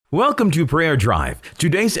Welcome to Prayer Drive.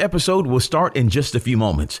 Today's episode will start in just a few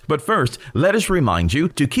moments. But first, let us remind you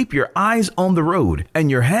to keep your eyes on the road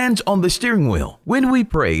and your hands on the steering wheel. When we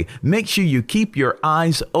pray, make sure you keep your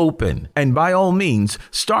eyes open. And by all means,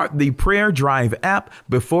 start the Prayer Drive app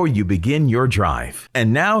before you begin your drive.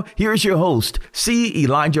 And now, here's your host, C.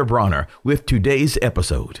 Elijah Bronner, with today's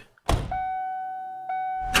episode.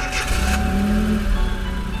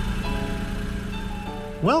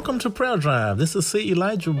 Welcome to Prayer Drive. This is C.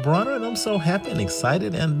 Elijah Bronner, and I'm so happy and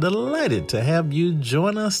excited and delighted to have you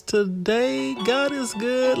join us today. God is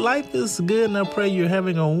good. Life is good, and I pray you're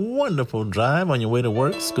having a wonderful drive on your way to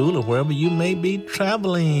work, school, or wherever you may be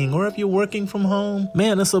traveling, or if you're working from home.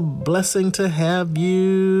 Man, it's a blessing to have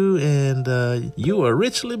you, and you are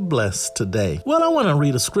richly blessed today. Well, I want to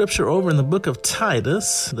read a scripture over in the book of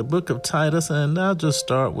Titus, and I'll just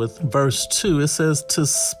start with verse 2. It says, to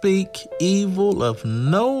speak evil of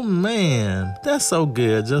no man. That's so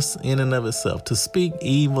good, just in and of itself. To speak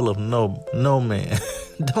evil of no man.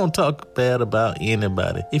 Don't talk bad about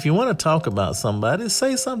anybody. If you want to talk about somebody,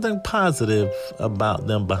 say something positive about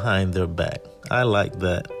them behind their back. I like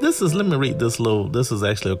that. Let me read this is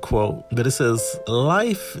actually a quote, but it says,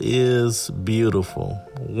 life is beautiful.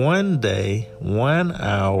 One day, 1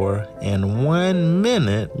 hour, and 1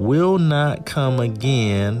 minute will not come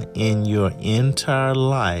again in your entire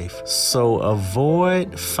life. So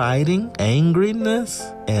avoid fighting,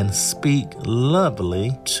 angriness, and speak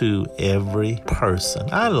lovely to every person.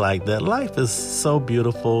 I like that. Life is so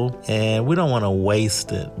beautiful, and we don't want to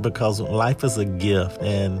waste it because life is a gift.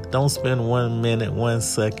 And don't spend 1 minute, 1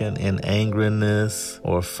 second in angriness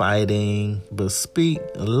or fighting, but speak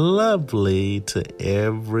lovely to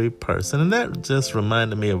every person. And that just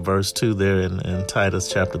reminded me of verse 2 there in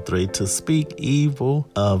Titus chapter 3, to speak evil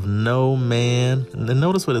of no man. And then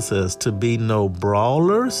notice what it says, to be no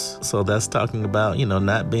brawlers. So that's talking about,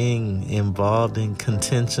 not being involved in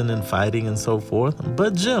contention and fighting and so forth,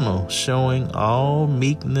 but gentle, showing all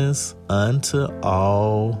meekness unto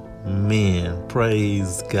all men.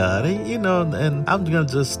 Praise God. And I'm going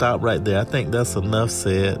to just stop right there. I think that's enough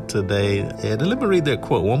said today. And let me read that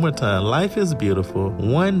quote one more time. Life is beautiful.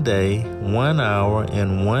 One day, 1 hour,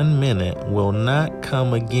 and 1 minute will not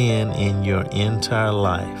come again in your entire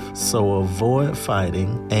life. So avoid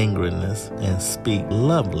fighting, angriness, and speak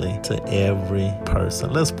lovely to every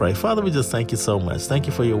person. Let's pray. Father, we just thank you so much. Thank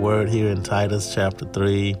you for your word here in Titus chapter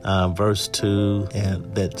 3, verse 2,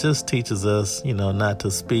 and that just teaches us, not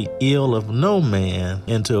to speak ill of no man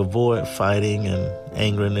and to avoid fighting and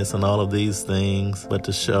angriness and all of these things, but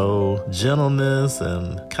to show gentleness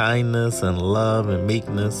and kindness and love and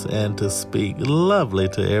meekness and to speak lovely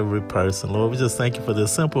to every person. Lord, we just thank you for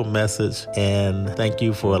this simple message, and thank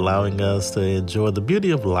you for allowing us to enjoy the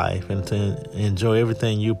beauty of life and to enjoy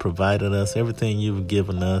everything you provided us, everything you've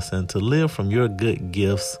given us, and to live from your good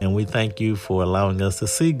gifts. And we thank you for allowing us to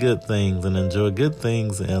see good things and enjoy good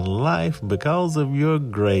things in life because of your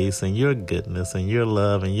grace and your goodness and your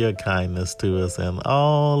love and your kindness to us and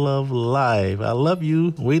all of life. I love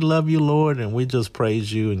you. We love you, Lord, and we just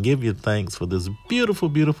praise you and give you thanks for this beautiful,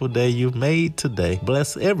 beautiful day you've made today.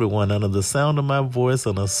 Bless everyone under the sound of my voice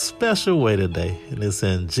in a special way today. And it's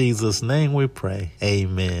in Jesus' name we pray.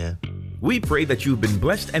 Amen. We pray that you've been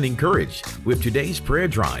blessed and encouraged with today's Prayer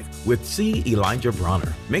Drive with C. Elijah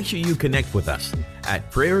Bronner. Make sure you connect with us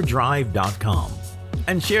at prayerdrive.com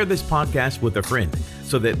and share this podcast with a friend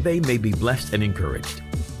so that they may be blessed and encouraged.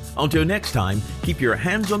 Until next time, keep your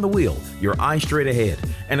hands on the wheel, your eyes straight ahead,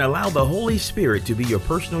 and allow the Holy Spirit to be your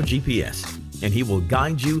personal GPS, and He will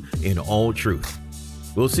guide you in all truth.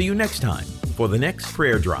 We'll see you next time for the next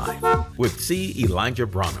Prayer Drive with C. Elijah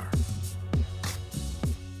Bronner.